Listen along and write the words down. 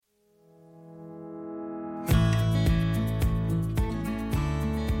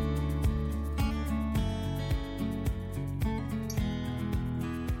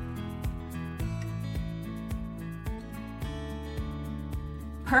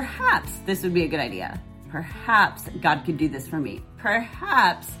perhaps this would be a good idea. Perhaps God could do this for me.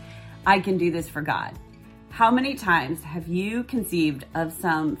 Perhaps I can do this for God. How many times have you conceived of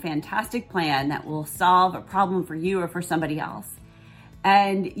some fantastic plan that will solve a problem for you or for somebody else?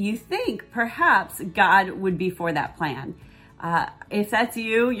 And you think perhaps God would be for that plan. If that's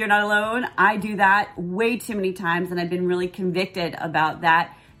you, you're not alone. I do that way too many times, and I've been really convicted about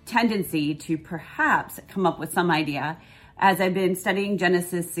that tendency to perhaps come up with some idea as I've been studying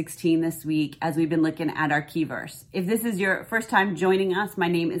Genesis 16 this week, as we've been looking at our key verse. If this is your first time joining us, my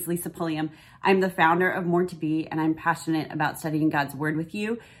name is Lisa Pulliam. I'm the founder of More to Be, and I'm passionate about studying God's word with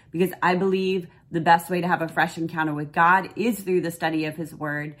you because I believe the best way to have a fresh encounter with God is through the study of his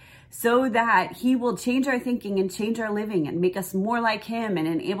word, so that he will change our thinking and change our living and make us more like him and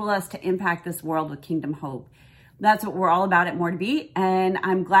enable us to impact this world with kingdom hope. That's what we're all about at More to Be, and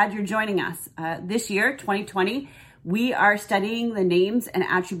I'm glad you're joining us. This year, 2020, we are studying the names and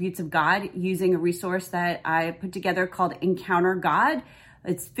attributes of God using a resource that I put together called Encounter God.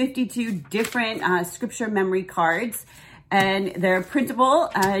 It's 52 different scripture memory cards, and they're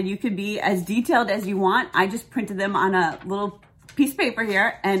printable. You could be as detailed as you want. I just printed them on a little piece of paper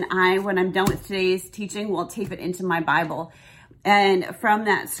here, and when I'm done with today's teaching, will tape it into my Bible. And from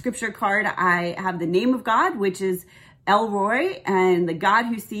that scripture card, I have the name of God, which is El Roi, and the God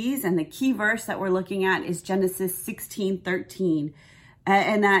who sees, and the key verse that we're looking at is Genesis 16:13.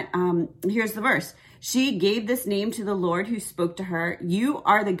 And that, here's the verse. She gave this name to the Lord who spoke to her. You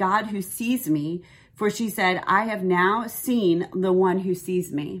are the God who sees me. For she said, I have now seen the one who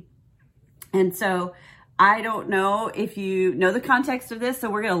sees me. And so I don't know if you know the context of this. So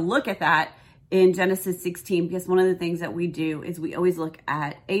we're going to look at that in Genesis 16, because one of the things that we do is we always look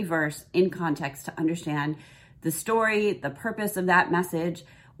at a verse in context to understand the story, the purpose of that message.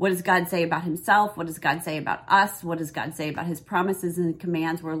 What does God say about himself? What does God say about us? What does God say about his promises and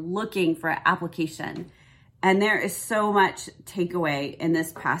commands? We're looking for application. And there is so much takeaway in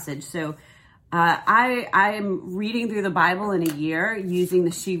this passage. So I am reading through the Bible in a year using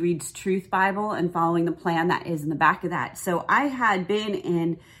the She Reads Truth Bible and following the plan that is in the back of that. So I had been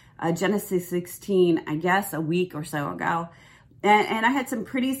in Genesis 16, I guess, a week or so ago. And I had some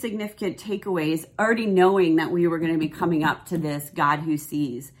pretty significant takeaways, already knowing that we were going to be coming up to this God who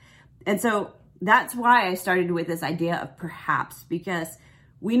sees. And so that's why I started with this idea of perhaps, because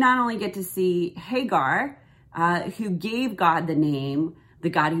we not only get to see Hagar, who gave God the name,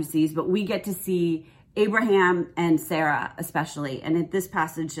 the God who sees, but we get to see Abraham and Sarah especially. And at this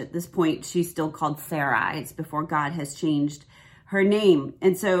passage, at this point, she's still called Sarai. It's before God has changed her name.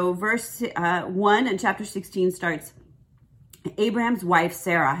 And so verse 1 in chapter 16 starts, Abraham's wife,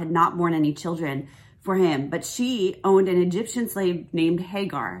 Sarah, had not borne any children for him, but she owned an Egyptian slave named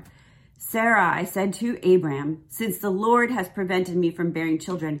Hagar. Sarai said to Abraham, since the Lord has prevented me from bearing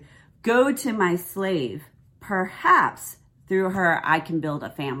children, go to my slave. Perhaps through her, I can build a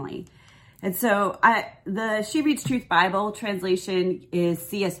family. And so the She Reads Truth Bible translation is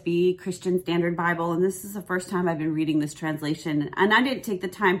CSB, Christian Standard Bible. And this is the first time I've been reading this translation. And I didn't take the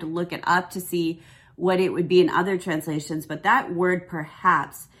time to look it up to see what it would be in other translations, but that word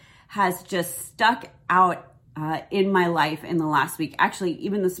perhaps has just stuck out in my life in the last week. Actually,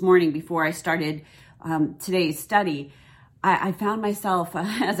 even this morning before I started today's study, I found myself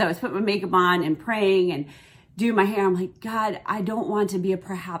as I was putting my makeup on and praying and doing my hair, I'm like, God, I don't want to be a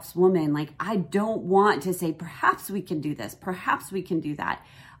perhaps woman. Like, I don't want to say, perhaps we can do this. Perhaps we can do that.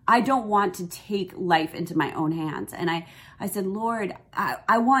 I don't want to take life into my own hands. And I said, Lord,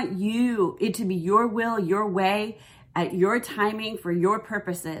 I want it to be your will, your way, at your timing for your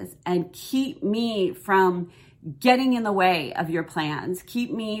purposes, and keep me from getting in the way of your plans.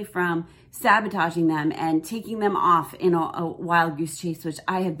 Keep me from sabotaging them and taking them off in a wild goose chase, which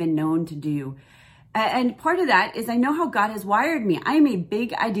I have been known to do. And part of that is I know how God has wired me. I am a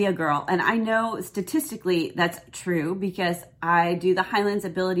big idea girl, and I know statistically that's true because I do the Highlands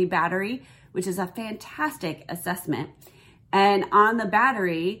Ability Battery, which is a fantastic assessment. And on the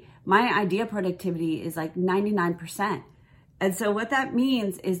battery, my idea productivity is like 99%. And so what that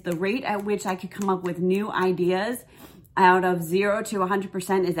means is the rate at which I could come up with new ideas out of 0 to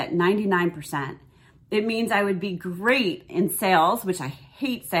 100% is at 99%. It means I would be great in sales, which I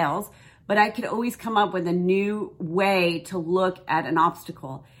hate sales, but I could always come up with a new way to look at an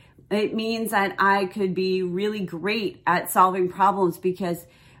obstacle. It means that I could be really great at solving problems because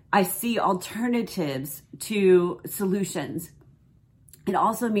I see alternatives to solutions. It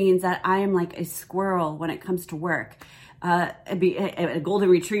also means that I am like a squirrel when it comes to work. A golden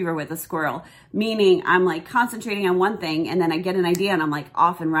retriever with a squirrel, meaning I'm like concentrating on one thing and then I get an idea and I'm like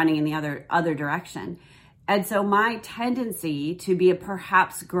off and running in the other direction. And so my tendency to be a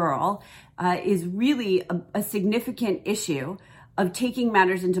perhaps girl is really a significant issue of taking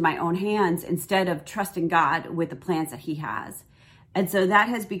matters into my own hands instead of trusting God with the plans that he has. And so that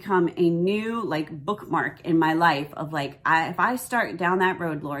has become a new bookmark in my life of if I start down that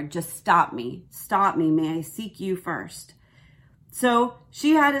road, Lord, just stop me, may I seek you first. So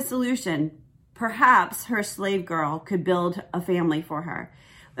she had a solution. Perhaps her slave girl could build a family for her.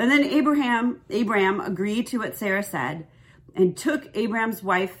 And then Abraham agreed to what Sarah said and took Abraham's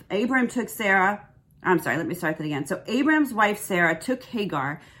wife. So Abraham's wife, Sarah, took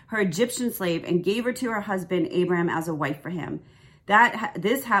Hagar, her Egyptian slave, and gave her to her husband, Abraham, as a wife for him.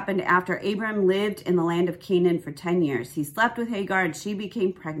 This happened after Abraham lived in the land of Canaan for 10 years. He slept with Hagar and she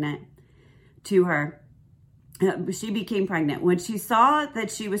became pregnant to her. When she saw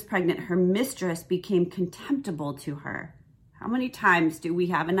that she was pregnant, her mistress became contemptible to her. How many times do we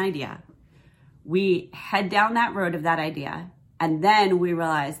have an idea? We head down that road of that idea, and then we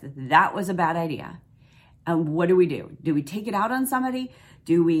realize that was a bad idea. And what do? Do we take it out on somebody?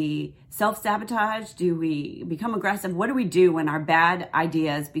 Do we self-sabotage? Do we become aggressive? What do we do when our bad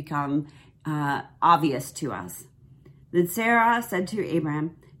ideas become obvious to us? Then Sarah said to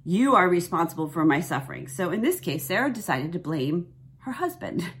Abraham, "You are responsible for my suffering." So in this case, Sarah decided to blame her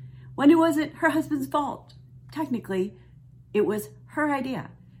husband when it wasn't her husband's fault. Technically, it was her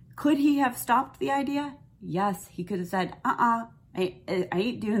idea. Could he have stopped the idea? Yes, he could have said, I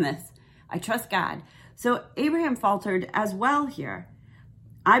ain't doing this. I trust God. So Abraham faltered as well here.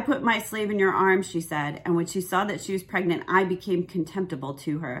 "I put my slave in your arms," she said, "and when she saw that she was pregnant, I became contemptible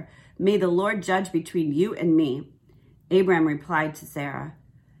to her. May the Lord judge between you and me." Abraham replied to Sarah,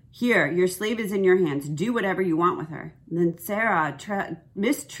 "Here, your slave is in your hands. Do whatever you want with her." Then Sarah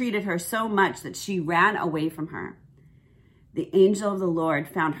mistreated her so much that she ran away from her. The angel of the Lord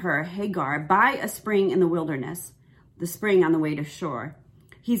found her, Hagar, by a spring in the wilderness, the spring on the way to shore.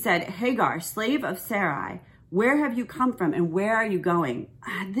 He said, "Hagar, slave of Sarai, where have you come from and where are you going?"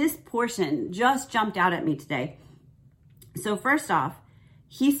 This portion just jumped out at me today. So first off,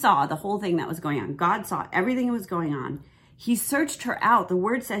 he saw the whole thing that was going on. God saw everything that was going on. He searched her out. The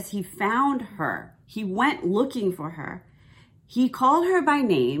word says he found her. He went looking for her. He called her by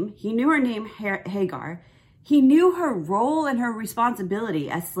name. He knew her name, Hagar. He knew her role and her responsibility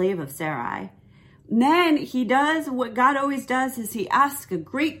as slave of Sarai. And then he does what God always does, is he asks a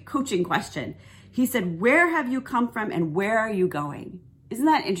great coaching question. He said, "Where have you come from and where are you going?" Isn't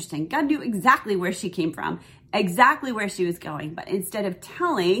that interesting? God knew exactly where she came from, exactly where she was going. But instead of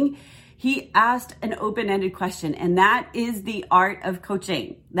telling, he asked an open-ended question. And that is the art of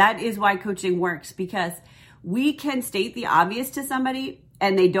coaching. That is why coaching works, because we can state the obvious to somebody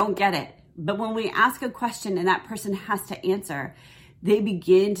and they don't get it. But when we ask a question and that person has to answer, they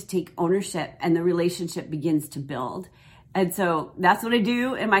begin to take ownership and the relationship begins to build. And so that's what I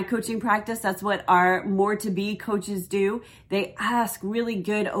do in my coaching practice. That's what our more to be coaches do. They ask really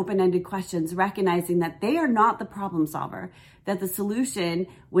good open-ended questions, recognizing that they are not the problem solver, that the solution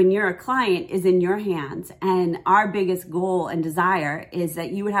when you're a client is in your hands. And our biggest goal and desire is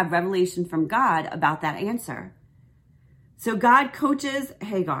that you would have revelation from God about that answer. So God coaches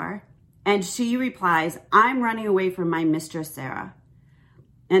Hagar and she replies, "I'm running away from my mistress, Sarah."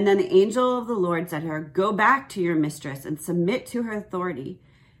 And then the angel of the Lord said to her, "Go back to your mistress and submit to her authority."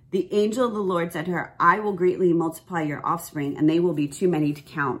 The angel of the Lord said to her, "I will greatly multiply your offspring, and they will be too many to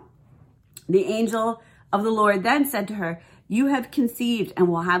count." The angel of the Lord then said to her, "You have conceived and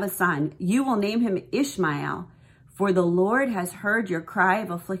will have a son. You will name him Ishmael, for the Lord has heard your cry of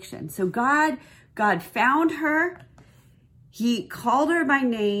affliction." So God found her. He called her by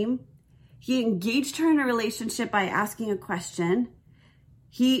name. He engaged her in a relationship by asking a question.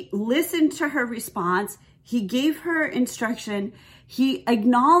 He listened to her response. He gave her instruction. He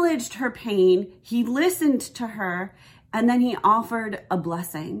acknowledged her pain. He listened to her. And then he offered a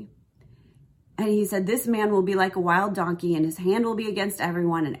blessing. And he said, "This man will be like a wild donkey, and his hand will be against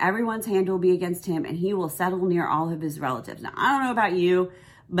everyone, and everyone's hand will be against him, and he will settle near all of his relatives." Now, I don't know about you,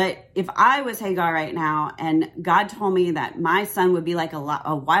 but if I was Hagar right now and God told me that my son would be like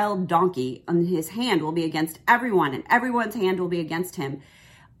a wild donkey and his hand will be against everyone and everyone's hand will be against him,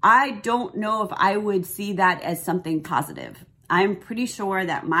 I don't know if I would see that as something positive. I'm pretty sure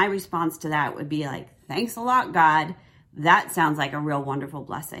that my response to that would be like, "Thanks a lot, God. That sounds like a real wonderful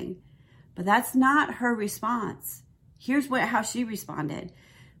blessing." But that's not her response. Here's how she responded.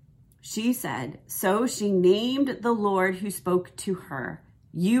 She said, "So she named the Lord who spoke to her,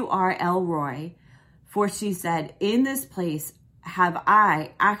 'You are El Roi,' for she said, 'In this place have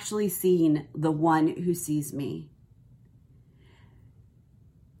I actually seen the one who sees me.'"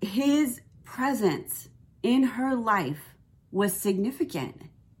 His presence in her life was significant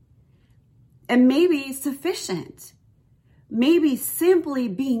and maybe sufficient. Maybe simply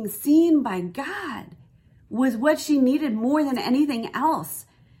being seen by God was what she needed more than anything else.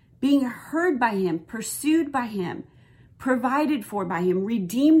 Being heard by him, pursued by him, provided for by him,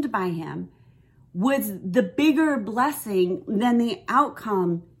 redeemed by him was the bigger blessing than the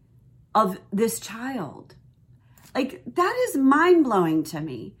outcome of this child. Like, that is mind-blowing to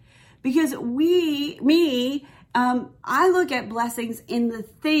me, because I look at blessings in the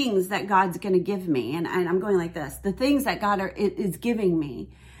things that God's going to give me. And I'm going like this, the things that God is giving me,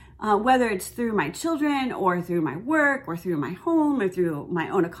 whether it's through my children or through my work or through my home or through my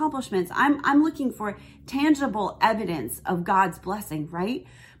own accomplishments. I'm looking for tangible evidence of God's blessing, right?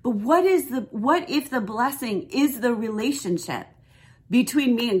 But what if the blessing is the relationship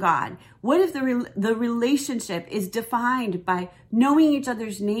between me and God? What if the relationship is defined by knowing each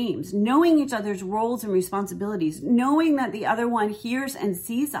other's names, knowing each other's roles and responsibilities, knowing that the other one hears and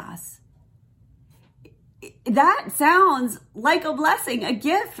sees us? That sounds like a blessing, a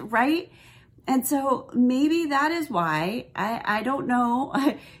gift, right? And so maybe that is why, I don't know.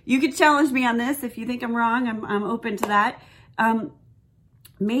 You could challenge me on this if you think I'm wrong. I'm open to that.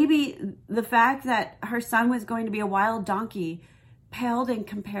 Maybe the fact that her son was going to be a wild donkey paled in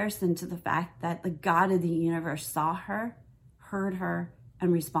comparison to the fact that the God of the universe saw her, heard her,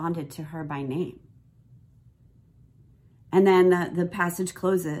 and responded to her by name. And then the passage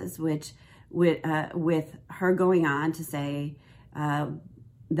closes, with her going on to say,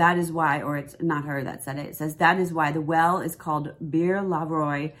 that is why, or it's not her that said it, it says, that is why the well is called Bir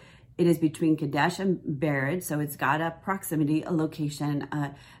Lavroi. It is between Kadesh and Bered, so it's got a proximity, a location,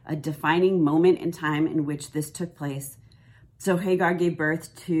 a defining moment in time in which this took place. So Hagar gave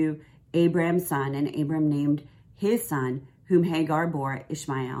birth to Abram's son, and Abram named his son, whom Hagar bore,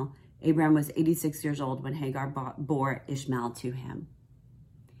 Ishmael. Abram was 86 years old when Hagar bore Ishmael to him.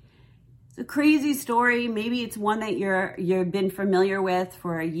 It's a crazy story. Maybe it's one that you've been familiar with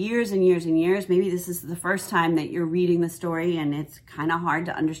for years and years and years. Maybe this is the first time that you're reading the story, and it's kind of hard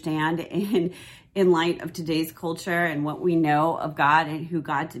to understand in light of today's culture and what we know of God and who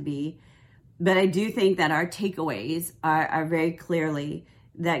God to be. But I do think that our takeaways are very clearly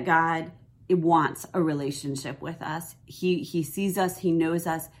that God wants a relationship with us. He sees us, he knows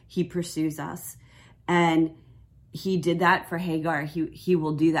us, he pursues us. And he did that for Hagar. He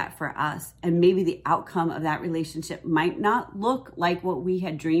will do that for us. And maybe the outcome of that relationship might not look like what we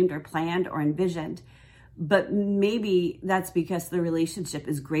had dreamed or planned or envisioned, but maybe that's because the relationship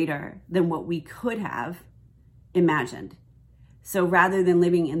is greater than what we could have imagined. So rather than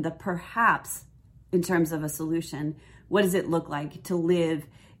living in the perhaps in terms of a solution, what does it look like to live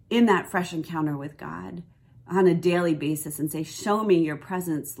in that fresh encounter with God on a daily basis and say, show me your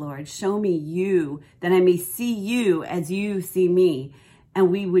presence, Lord. Show me you, that I may see you as you see me.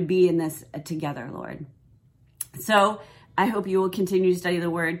 And we would be in this together, Lord. So I hope you will continue to study the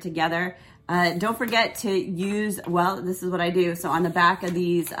word together. Don't forget to use, this is what I do. So on the back of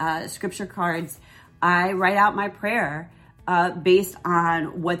these scripture cards, I write out my prayer based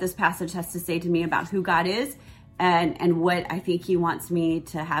on what this passage has to say to me about who God is and what I think he wants me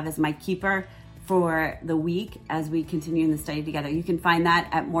to have as my keeper for the week as we continue in the study together. You can find that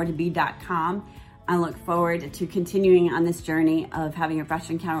at moretobe.com. I look forward to continuing on this journey of having a fresh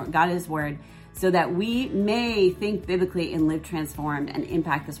encounter with God and his word so that we may think biblically and live transformed and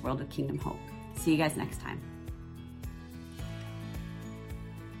impact this world with kingdom hope. See you guys next time.